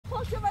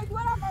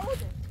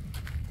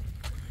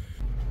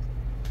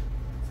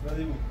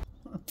ولی بود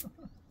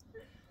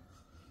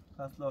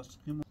فصل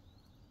عاشقی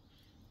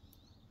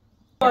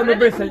Hanno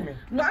besegni.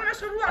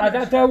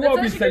 Adesso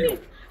uomo besegni.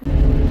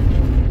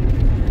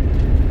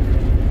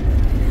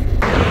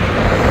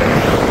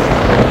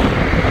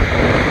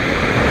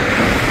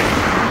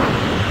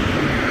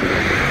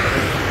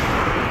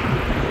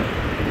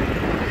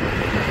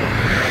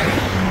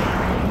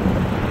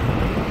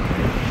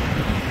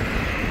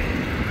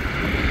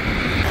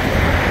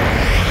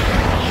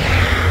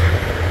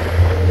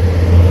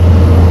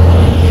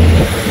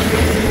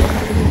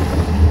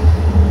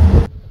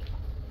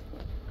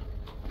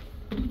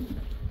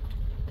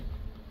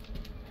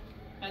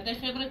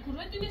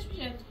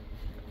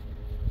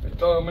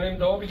 من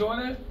دوا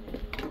بیدونه؟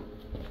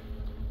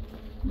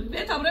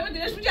 به تابره من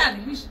دیرش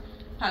می‌جردی میش.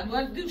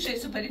 پدوار دیو شی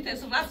سپری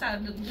تست راست سر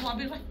دو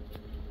بیرون.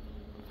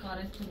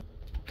 کارتون.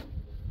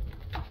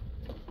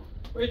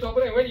 وی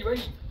تابره ولی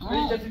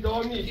کسی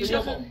دوا نیست.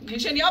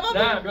 ایشون یا بابا.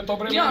 نه بیا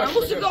تابره. یا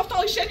موسی گفت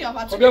ایشون یا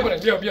بابا. بیا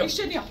بریم بیا.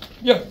 ایشون یا.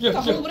 بیا.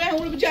 تابره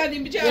اون رو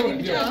بجردیم.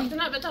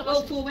 نه به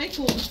تابره تو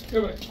میکو.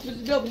 بیا بریم.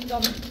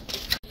 بریم.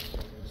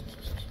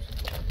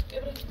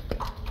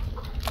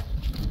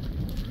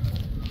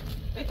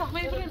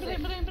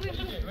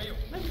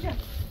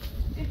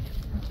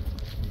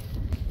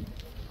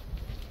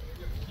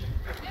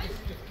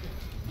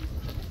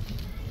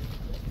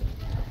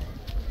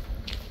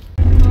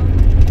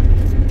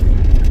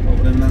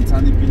 من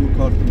تانی بینو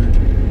کارتونه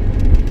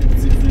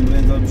زیزوین رو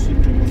انجام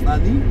میشیم که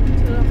بزنی؟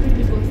 چرا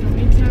خیلی بزنم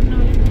این چند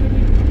نالی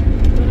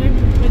داره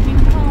بدین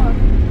کار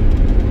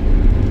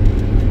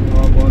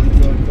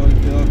بالزار کاری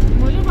که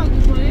مالی ما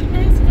گوشمالی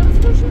نیست که از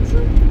کشم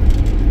شد؟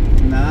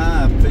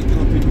 نه فکر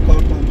کنم بینو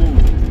کارتون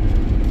بود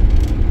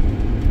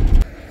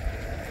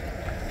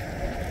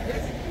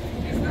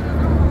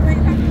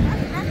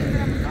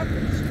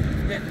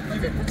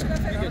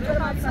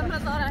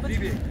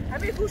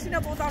همین گوشینه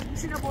بودار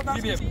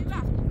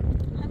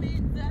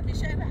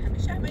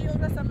همیشه همه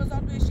یاد رسم بزار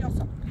دویش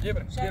یاسا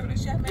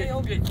همیشه همه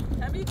یاد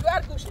همین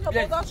دوار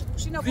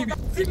گوشینه بودار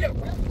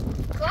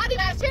کاری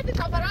ورشید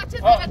تابرات چه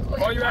تکوه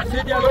کاری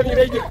ورشید یالو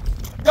نیرید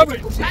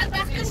دبری هر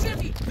وقت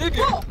شدی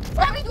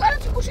همین دوار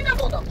چه گوشینه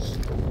بودار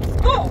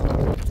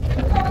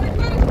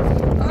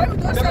همین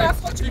دوار طرف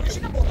خود چه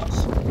گوشینه بودار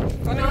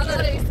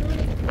نداره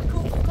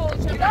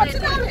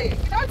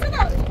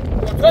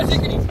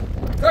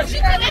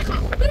گوشینه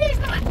نکن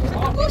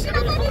گوشینه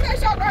بودی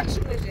نشان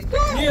رنگشون بشه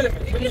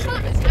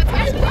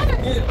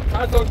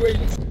حتی گویی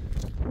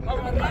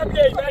من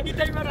رابیه من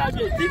دیدی من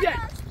رابیه دیده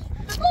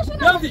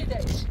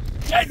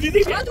دیدی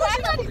من دوار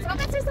دارید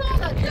فقط چه سوال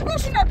دارید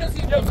گوشینه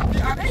بزید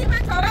همه من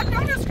کارل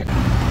نمیز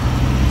کنم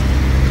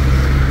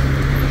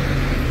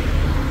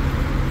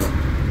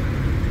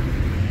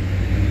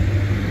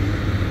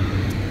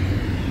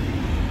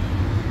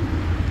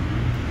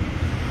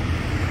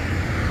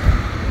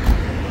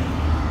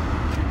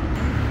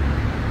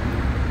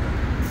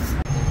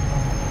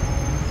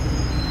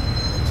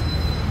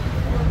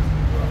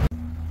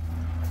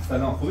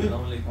سلام خوبی؟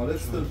 حالت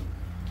چطور؟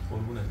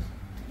 قربونت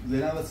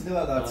زینب وسیله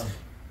بعد هرچی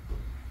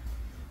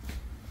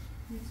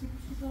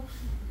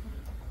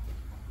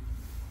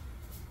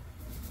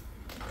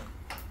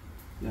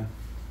بیا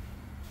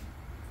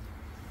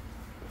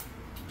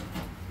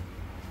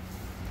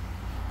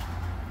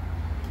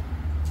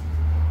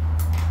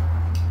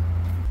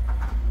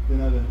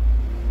زینبه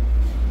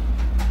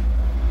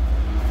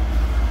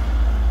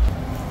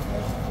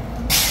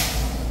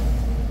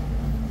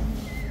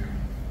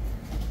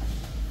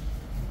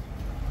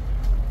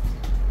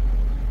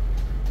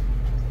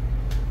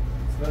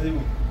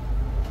بدیمون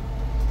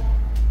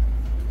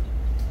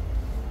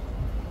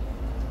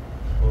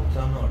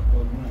چند نار؟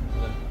 قربونه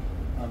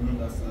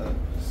ممنون دست دارم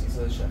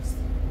 360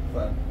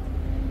 فرم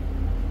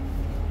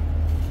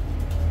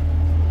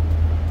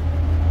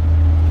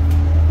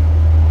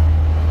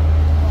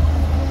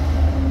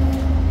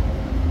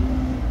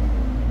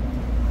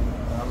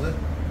نمزه؟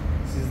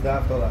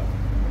 13 دلار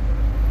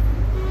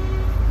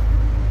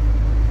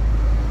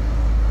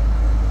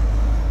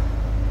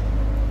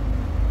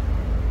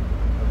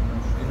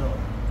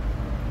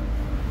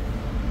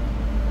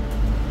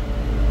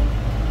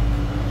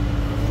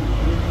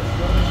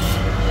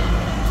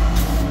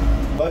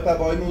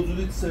با این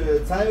موضوعی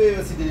چند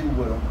رسیدی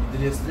برام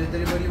دلیستری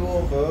داری بری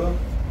با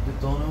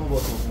بتانه و با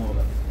تخم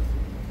مرغ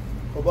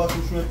خب با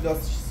توشون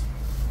پلاستیک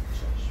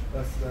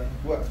بس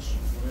گوش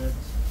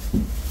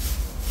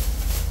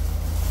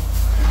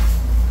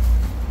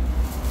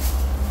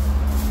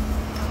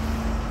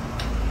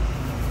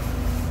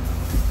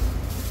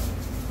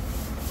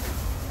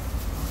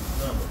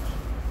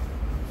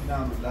نه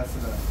دست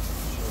برم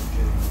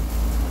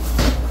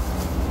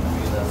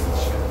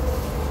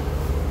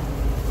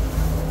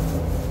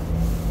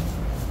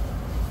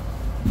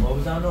ما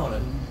بزن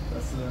ناره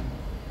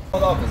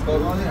خداحافظ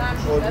قربانی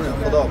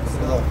خداحافظ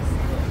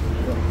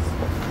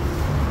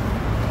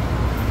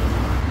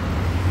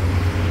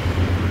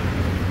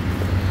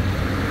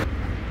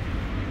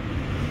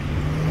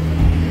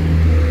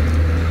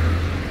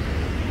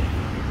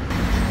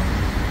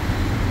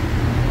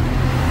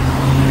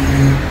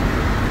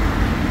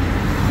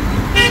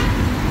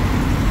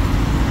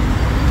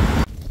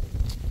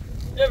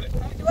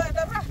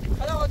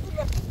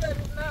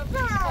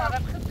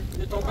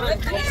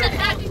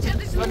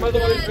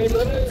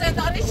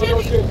زندانی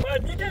شدی من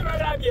دیدم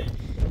عربیه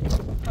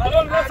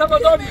الان رسم با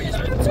دامی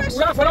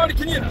اونا فرانی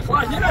کنیر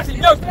خواهی رسی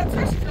بیاد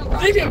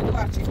دیدیم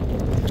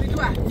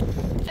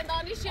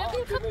زندانی شدی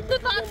خود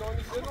داد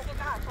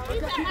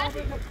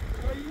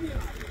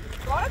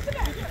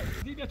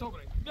دیگه تو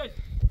برای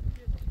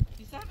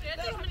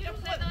بیای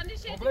زندانی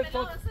شدی برای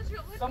تو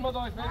سما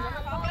دامی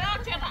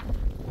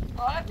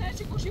آره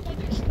تنشی گوشی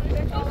بودیش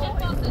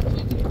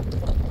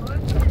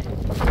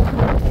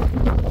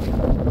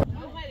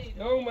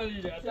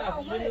نه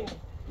اومدی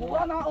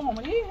بابا نه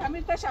اومدی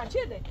همین تشان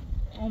چیه ده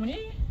اومدی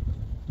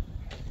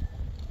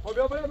خب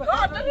بیا برای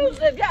نه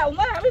روزه بیا اومد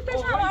همین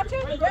تشان چیه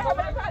ده بیا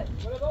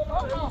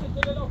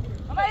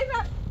همین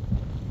اینا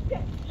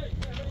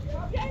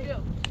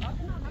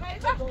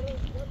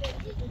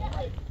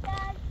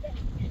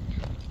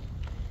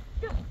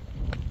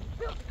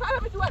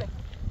کارم دواره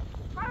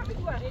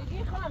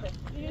این خانمه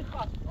این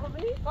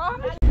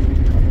خانمه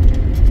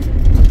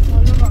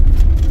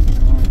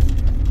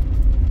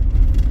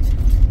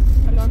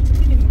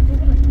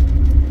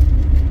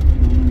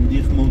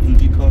دیخ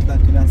موجودی کار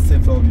تکیلن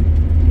صفر آبی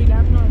میگم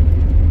نه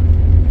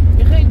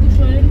یه خیلی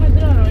گوشواره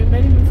مدرن رو این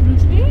بریم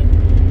بفروشی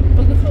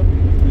بگو خب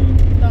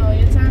تا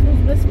یه چند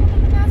روز بسمونه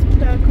به دست بود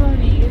در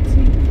کاری یه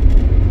چی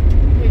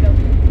پیدا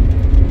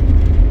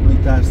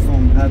من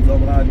ترسم هر زا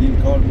برای دین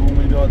کار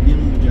بومی بیاد دین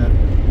اون کرد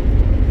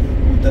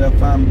اون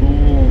طرف هم بو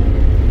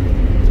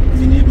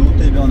زینه بود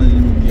تیبیانه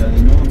دین اون کرد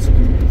اینو هم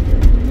سکن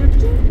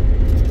نبچه؟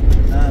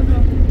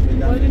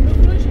 نه باید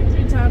بفروشیم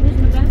توی چند روز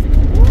به دست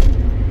بود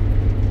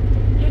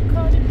یک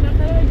کاری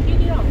بالاخره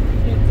بگیری ها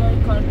یک جای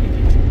کار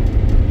بگیری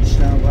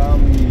بیشتر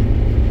قومی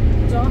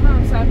جا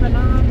هم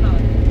سرپناه هم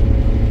ناد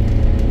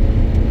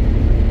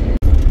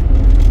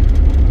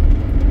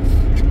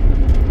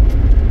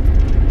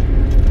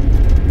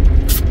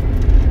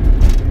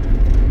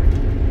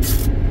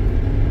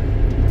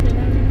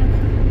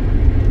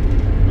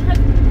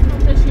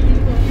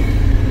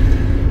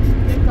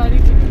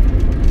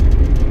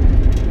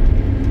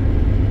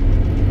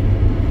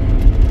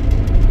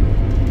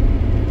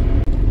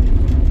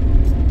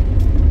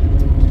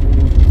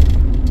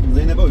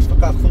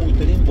فقط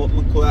خموترین با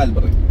مکوال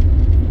برای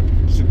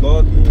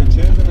شکات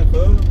چه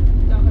نخواه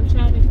داخل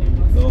شهر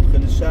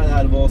داخل شهر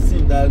هر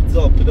واسیم در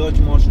زا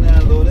پداک ماشین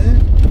هر داره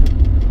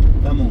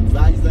تمام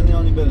زنگ زنی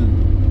آنی برن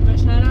و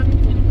شهر هم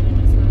میتونی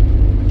بریم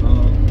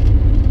مثلا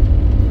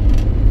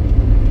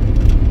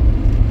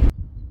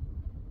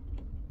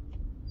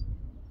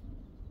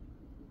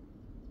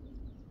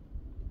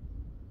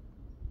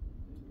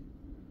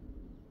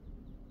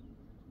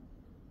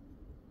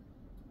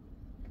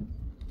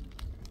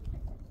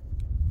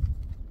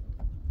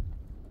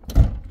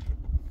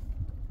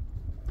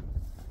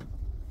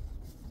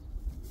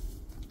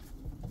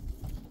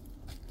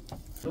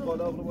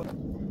رو بالا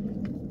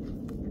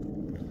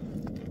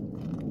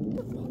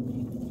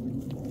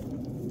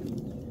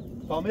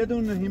تامه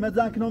دون هیمه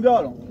زن کنم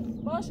بیارم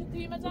باشه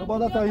تیمه زن رو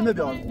بالا تا هیمه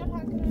بیارم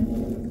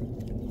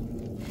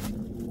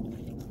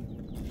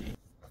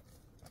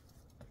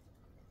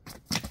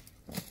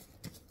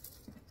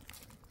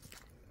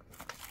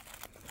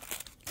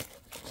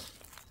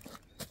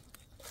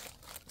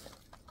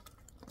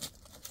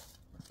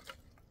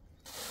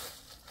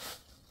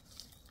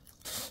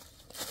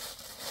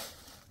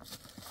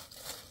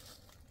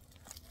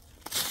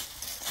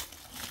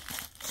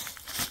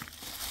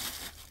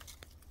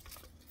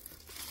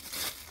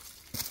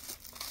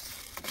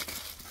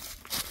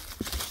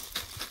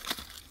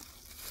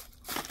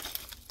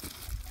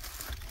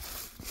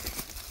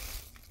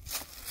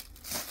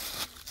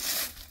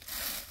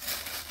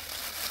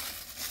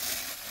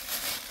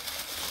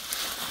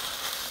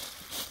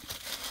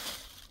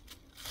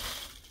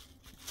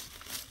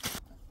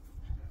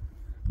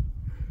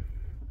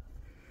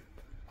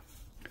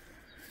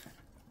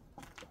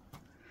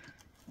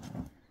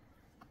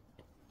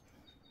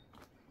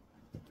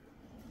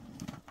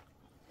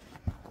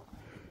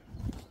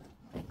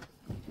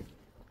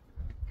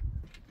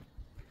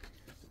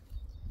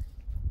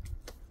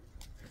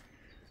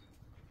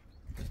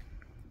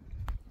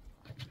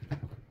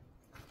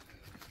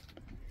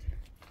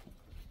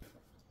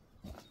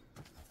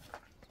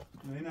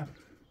زینب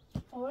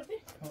آوردی؟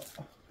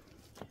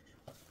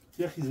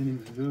 یه خیزه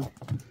نمیده جوا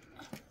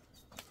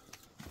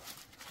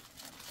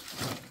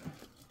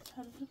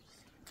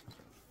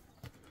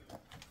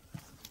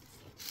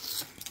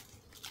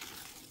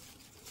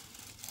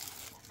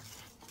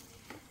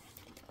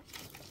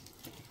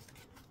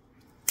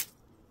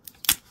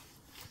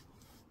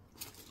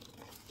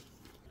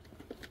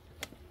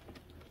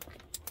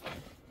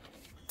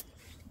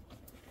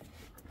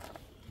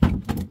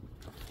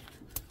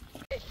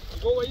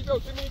ایده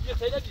اوسه میگه یه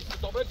سیله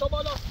دیست دوباره تا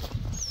بالا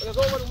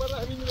رضا اول اومد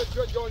همین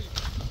رو جاری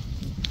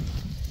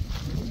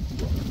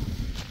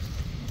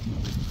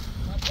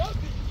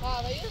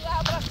آره این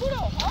رابرکورو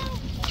ها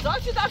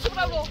داشتی داشتی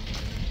برو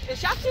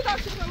شخصی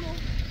داشتی برو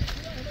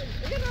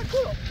این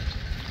رابرکورو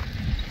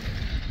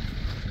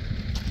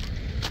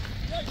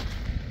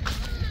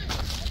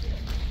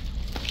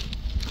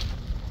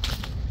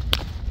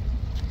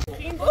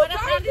این دوره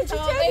خردی چی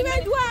چیزی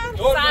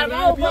میدوام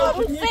سرما و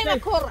بارون سیمه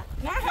کره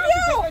نه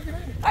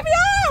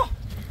همیا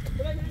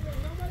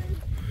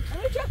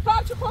همین چه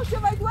کارچی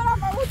خوشه میدوارم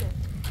موده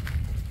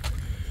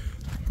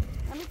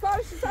همین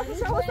کارشی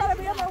سخته شما سر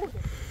بیا موده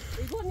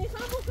ایگو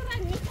نیخوام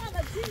بکنن نیخوام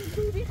از چیز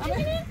دوری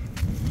خیلی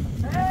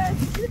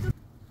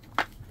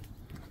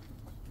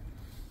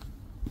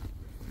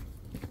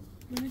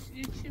منش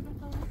یک چی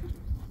بکنم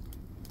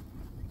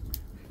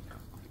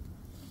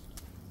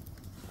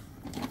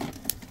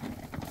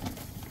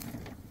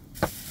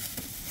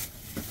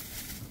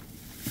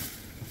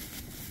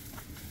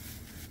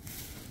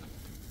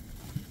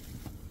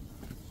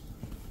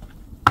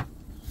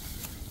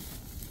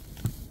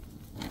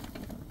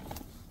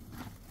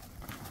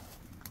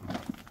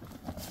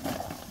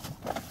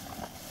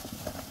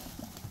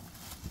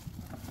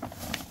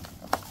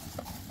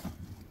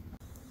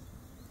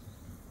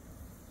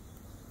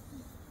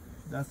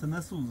دست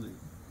نسوزه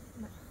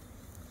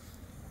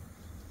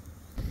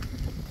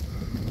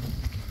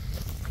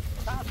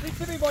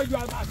چی باید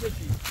جوان بحثی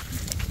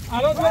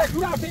الان دوره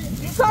تو رفتی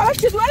این سارا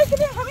چه دوره که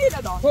بیم همه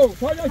اینا دار تو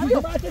تا جاشی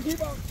تو بحثی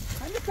با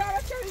همین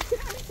سارا چه این که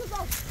همین چه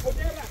دار خب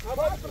دیگه رفت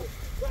هوا تو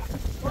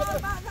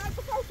نه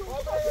بکاو تو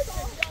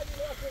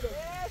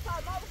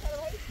سارما بخیر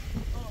بایی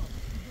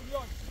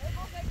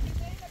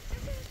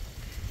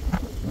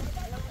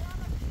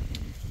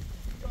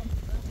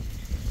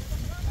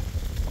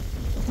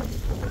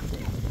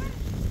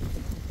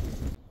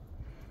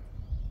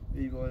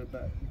ایوای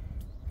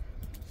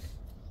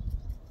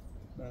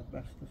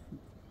بدبخت خود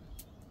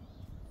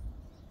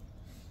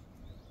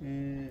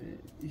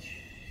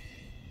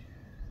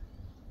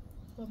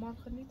با ما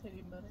خیلی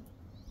تریم بره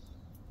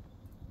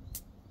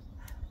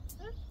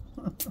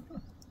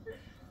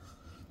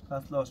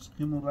فصل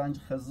عاشقیمون رنج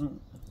خزون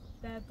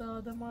در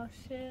دادم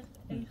عاشق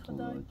ای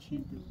خدا کی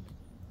دون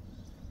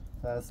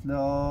فصل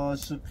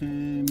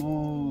عاشقیمون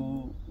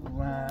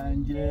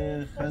رنج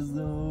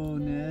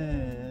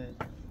خزونه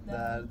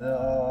درد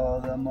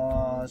آدم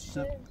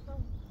عاشق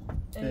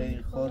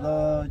ای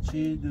خدا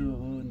چی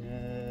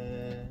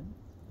دونه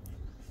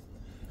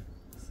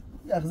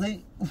یخزه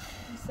این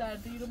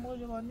سردی رو ما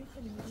جوانی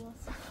کنیم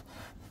باز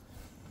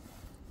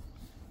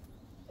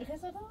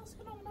خیزده باز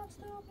کنم نفس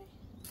دومی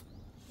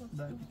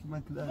دردی که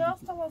من که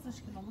راست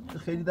بازش کنم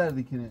خیلی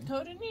دردی کنه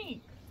طوری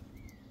نی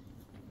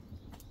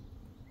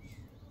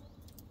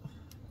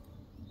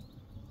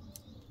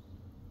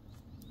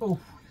اوه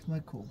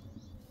نکو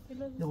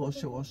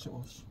یواش یواش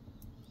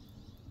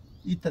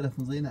این طرف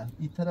زینب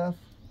این طرف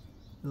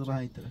راه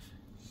این طرف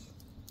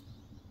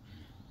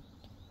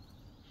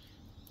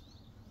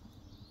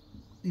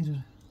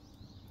ایره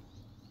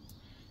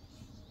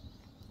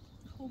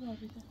خوب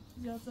آبیده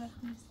زیاد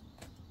زخم نیست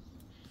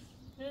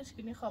نرش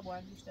کنی خواب و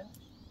اندیشته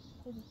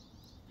خوبه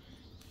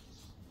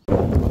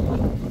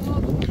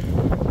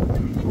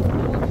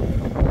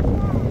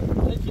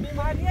یکی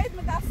مالیت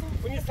مدرسو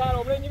اونی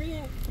سرابره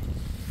نبینی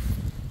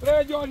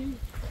برای جاری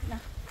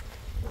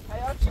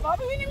هیا چی ما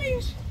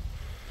ببینیمش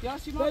یا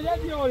چی ما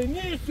برای جاری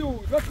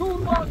نیستو و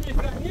کورمان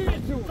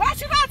نیستو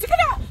راشی راتی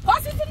کنه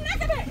خواستیتون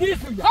نکنه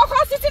نیستو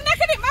خواستیتون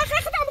نکنه من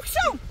خیلی خودم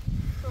بکشم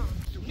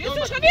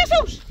نیستوش که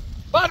نیستوش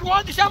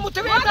برواندش هم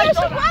متوجه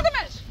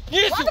وادمش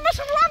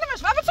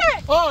ما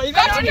بچه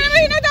کارچی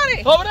کنه می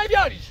نداری خبره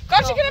بیاریش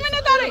کارچی کنه می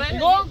نداری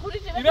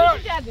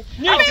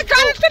همه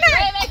کارت کنه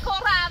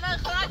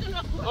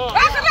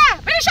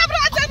بخدا بری شب را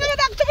اتزنه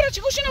بدم تو برای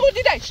چی گوشی نبود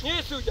دیدش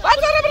نیستو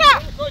بازاره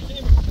برا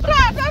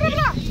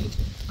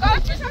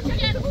کارچی شد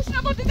که گوش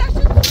نبود دیدش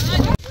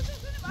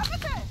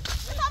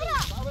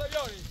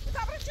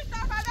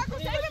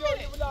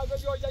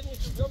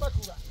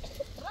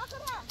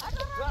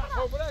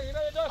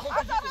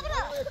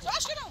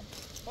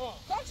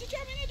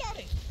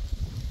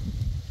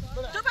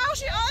تو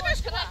باوشی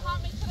آبش کنه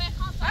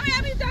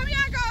همین دمی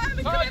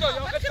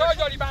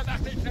چای بعد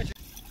وقتی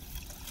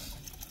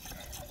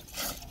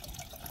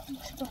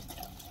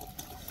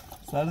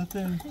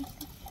سردته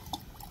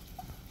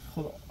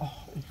خدا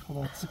ای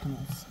خدا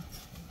سکنم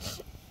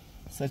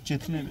سر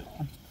چطی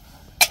نمیدونم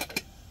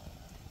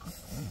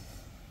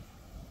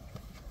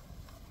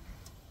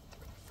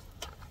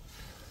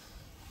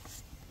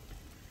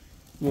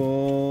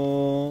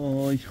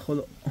وای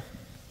خدا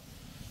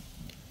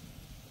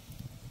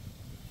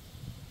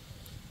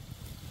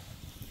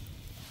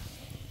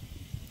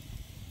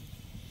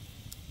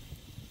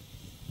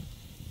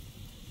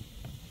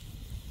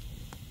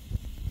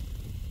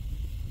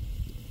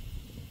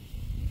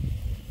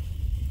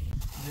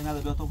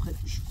زینب بیاتم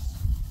خیلی شد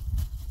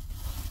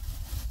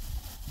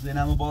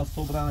زینب با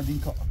صبح رمدین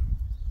کار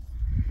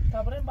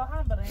تا بریم با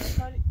هم بریم یه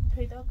کاری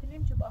پیدا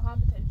کنیم که با هم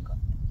بتریم کار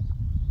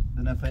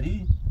 2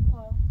 نفری؟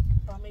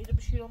 با میره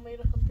بشیر و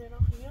میره خمتینا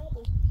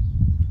خیابو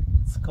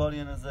کاری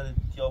یه نظر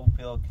تیابو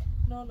پیاک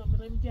نه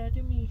بریم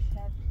گردیم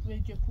میشد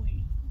ویجه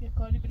پویی یه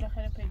کاری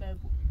بالاخره پیدا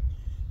بود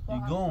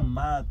دیگم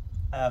من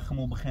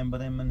اخمو بخیم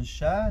بریم من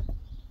شد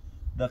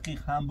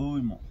دقیق هم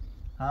بوی ما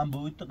هم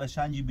بوی تو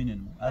قشنجی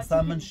بینین ما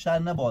اصلا من شهر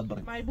نباید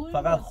بریم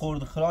فقط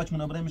خورد خراج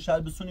منو بریم شهر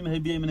بسونیم هی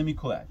بیایی منو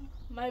میکوهد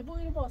مای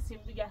بوی رو باسیم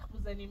دیگه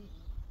بزنیم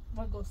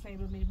و گسنه‌ای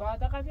بمیری باید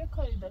حداقل یه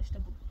کاری داشته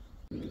بود.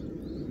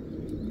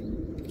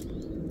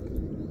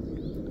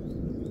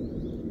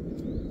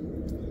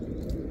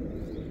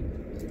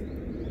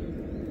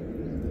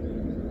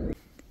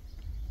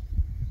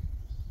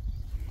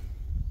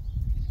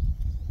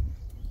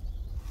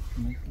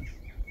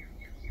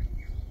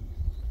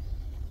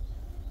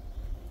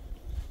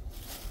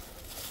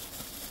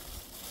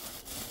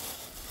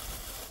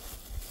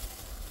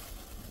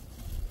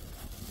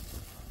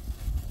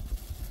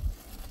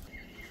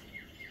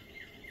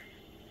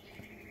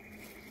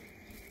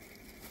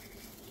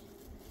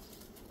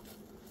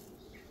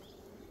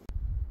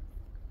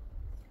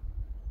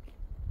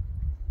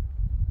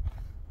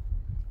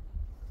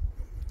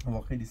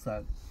 هوا خیلی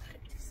سرد.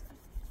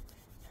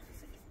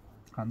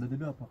 خنده ده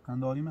بیا پا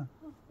خنده آریمه.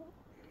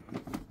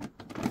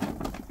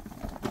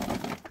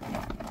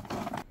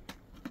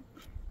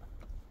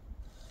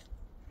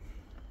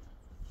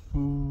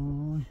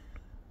 اوی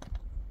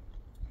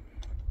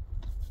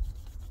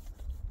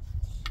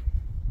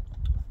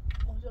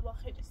اونجا با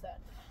خیلی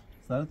سرد.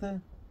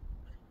 سرده؟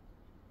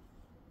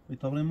 بی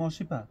تابره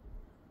ماشی پر؟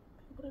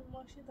 تابره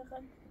ماشی دقیقا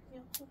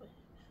یا خوبه.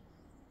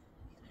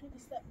 خیلی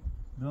سرد.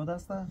 بیا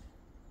دسته؟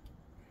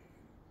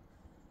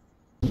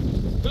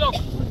 بلوك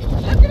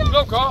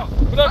بلوك ها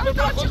بلوك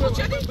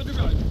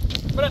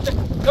بلوك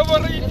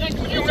توري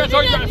يونا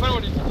توي على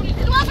فروري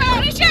الوفا يا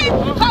ريشي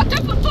ها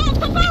تفوت فوق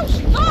تفوش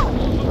ها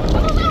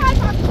والله هاي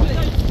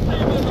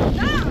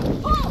لا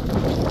فوق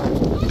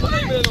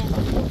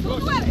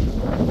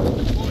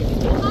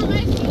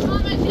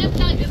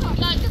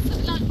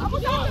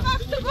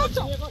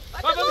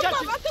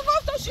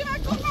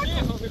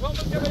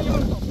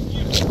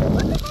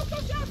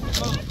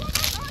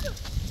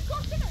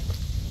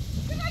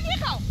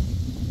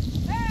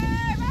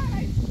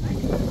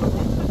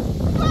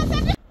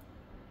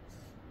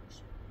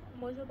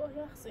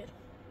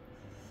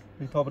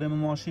بی تابره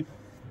ماشی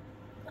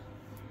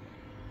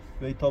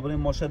بی تابره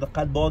ماشی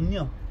دقیق باد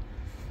نیا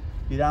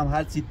بیرم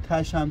هر چی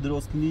تش هم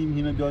درست کنیم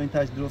همه بیارین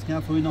تش درست کنیم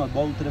فوی ناد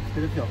با اون طرف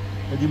یا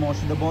بدی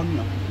ماشی ده باد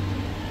نیا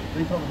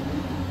بی تابره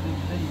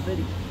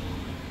بری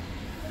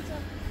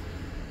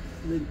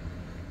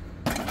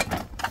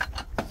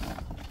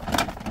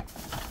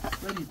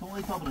تو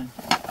بی تابره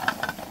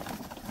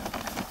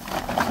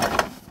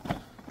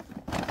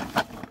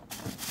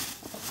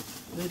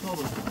بی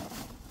تابره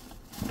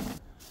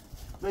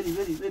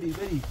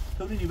بری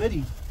تابرینی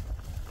بری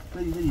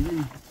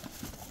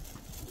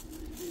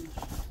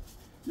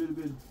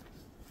برو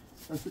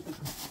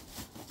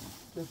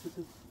دست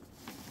تکن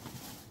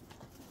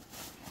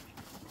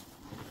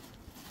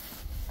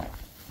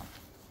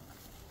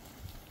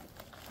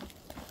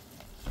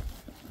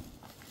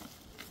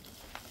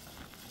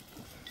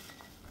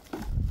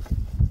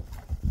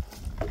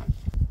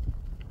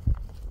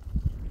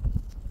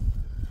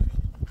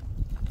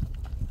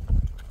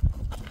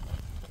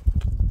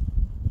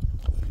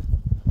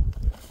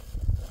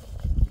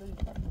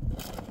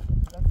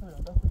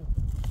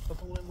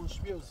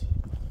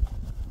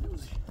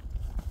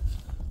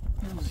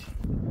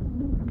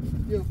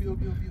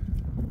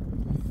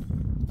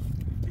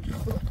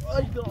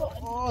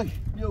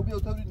بیا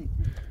تابرینی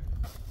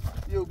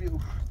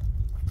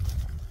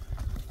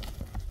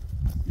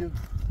بیا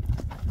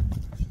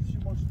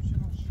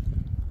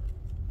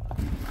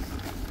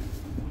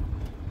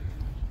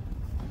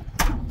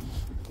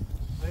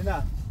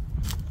نه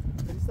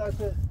خیلی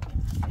سرته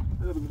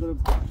بذارم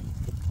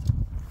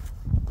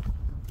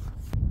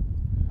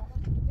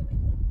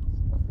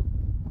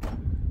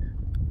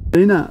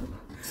نه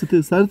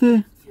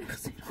سرته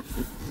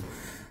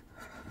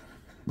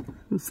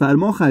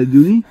سرما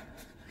خریدونی؟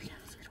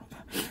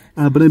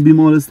 ابر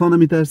بیمارستان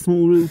میترسون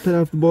اون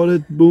طرف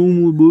بارت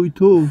بوم بوی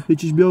تو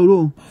هیچیش بیا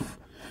رو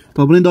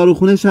تا برین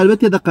داروخونه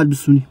شربت یه دقیقه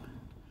بسونی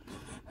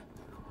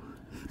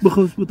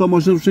بخواست تا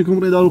ماشین روشن کنم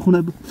برین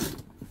داروخونه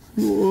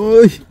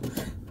اوی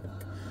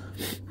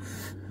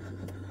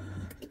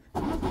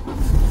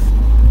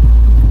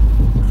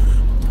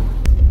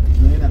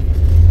نه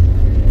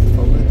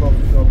تا برین تا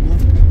خیابون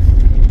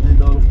برین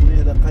داروخونه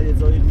یه دقیقه یه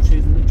زایی گوشه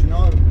ایزنی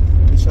کنار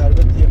به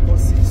شربت یه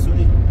قرصی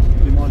بسونی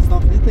بیمارستان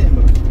خیلی تیم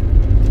برن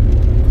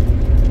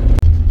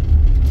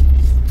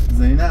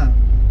زینب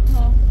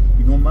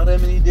میگم مرا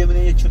منی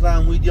دمنه یک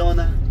رموی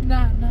دیانه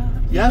نه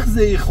یک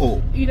زی خو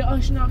ایره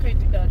آشنا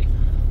خیلی داری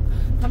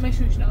همه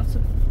شوش ناسه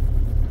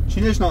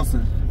چی نشناسه؟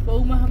 با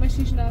او همه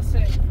شیش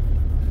ناسه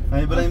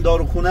همه بریم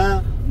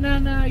داروخونه؟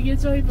 نه یه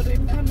جایی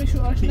بریم همه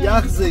شو آشنا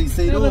یک زی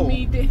سیرو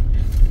نمیده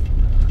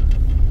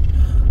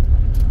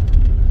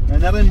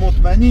نریم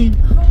مطمئنی؟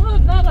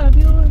 نره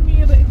بیا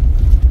میره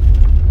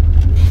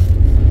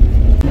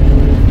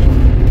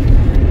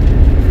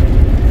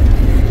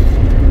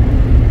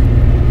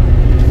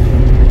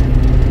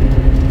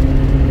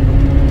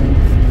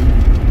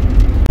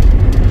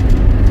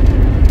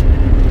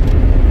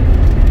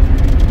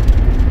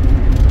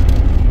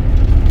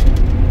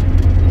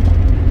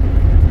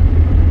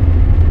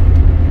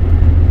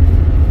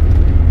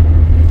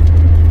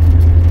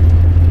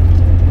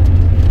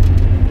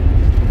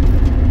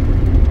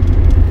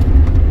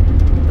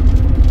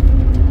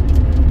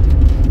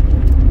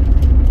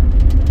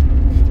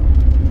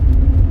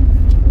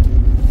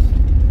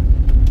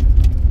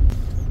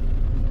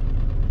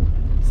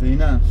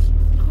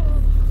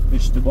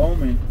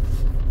اشتباهه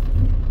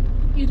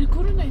Yedi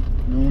kuru ne?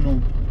 Onu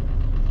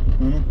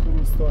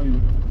kurustaydı.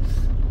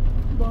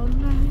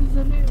 Vallahi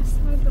izleme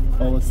istedim.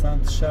 Ama sen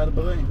dışarı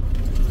bakayım.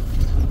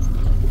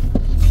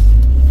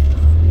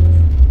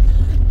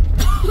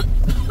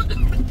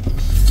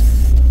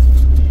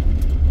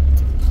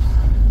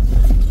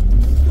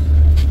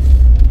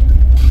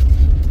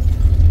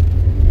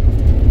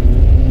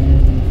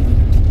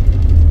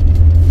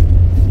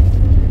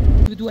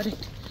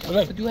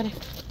 بدوره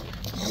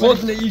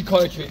خود این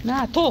کار چه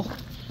نه تو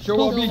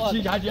شما بی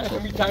چی هدی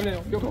میتونه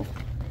تو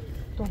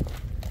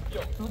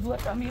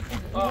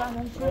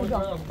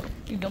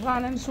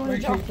دو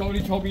تا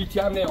توری تو بی چی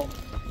نه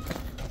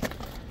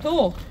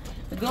تو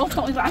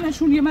گفتم ایران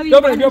شون یه مری بیا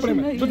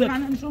بریم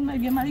ایران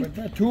شون یه مری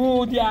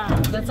تو دیا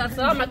دست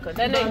سلامت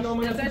کن نه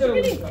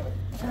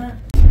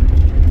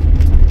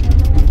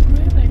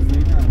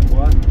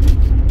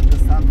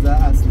سبز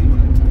اصلی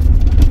باید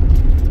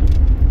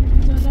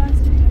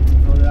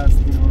داره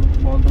اصلی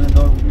بالدن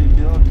دار خونی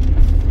بیار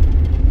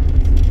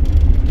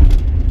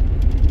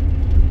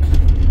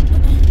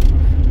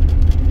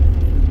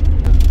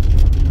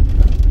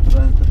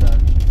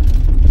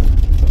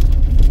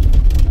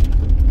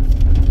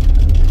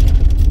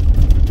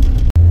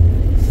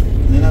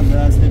زینب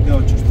داره اصلی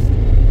بیار چشت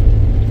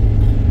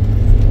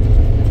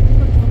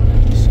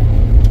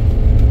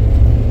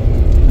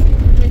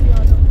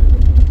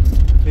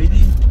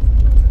خیلی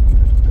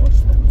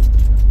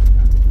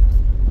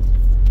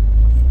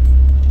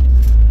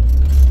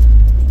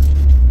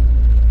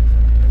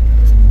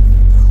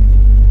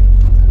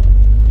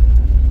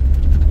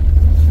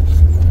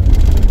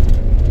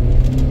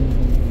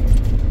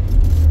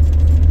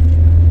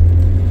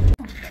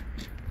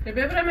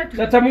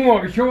لا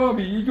تمومي شو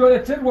بي يجوا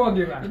يتسروا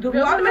ديما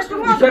دوام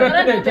مشروع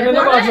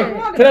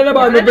ترى لا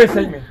بعد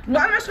بسيمه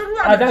دوام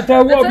مشروع هذا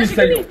تو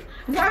بيسيمه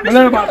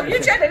لا بعد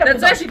لا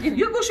تزاشي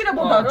يقوشي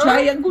لبودا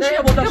شاي يقوشي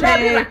لبودا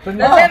شاي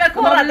لا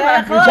كورة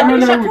لا كورة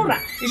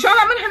إن شاء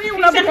الله من حمي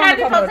ولا بطل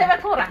هذه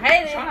كورة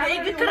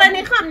هاي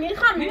ذكرني خام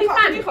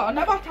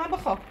نبات هم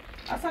بخاف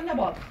أصلا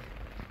نبات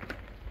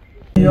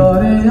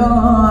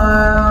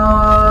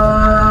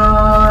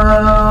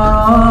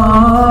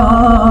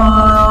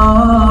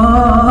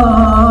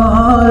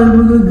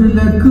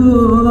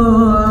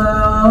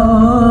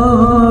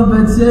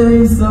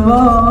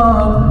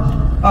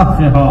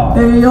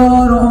آخها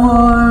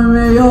یارم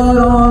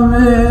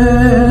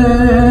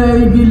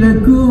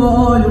گلکو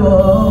وای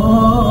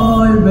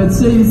وای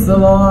بچه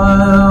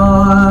سوال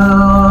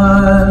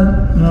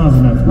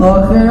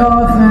آخه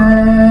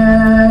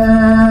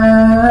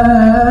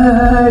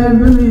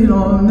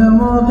بمیرم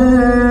نماغه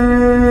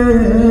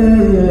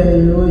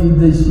وی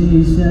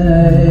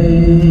دشیشه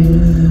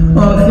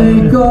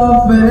آخه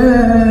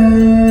کافره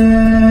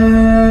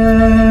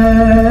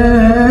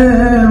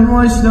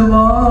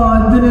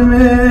مشتبه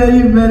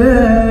دلمی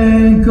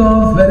بره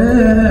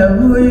کافره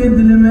وی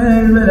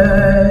دلمی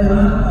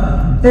بره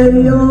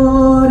ای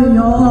یار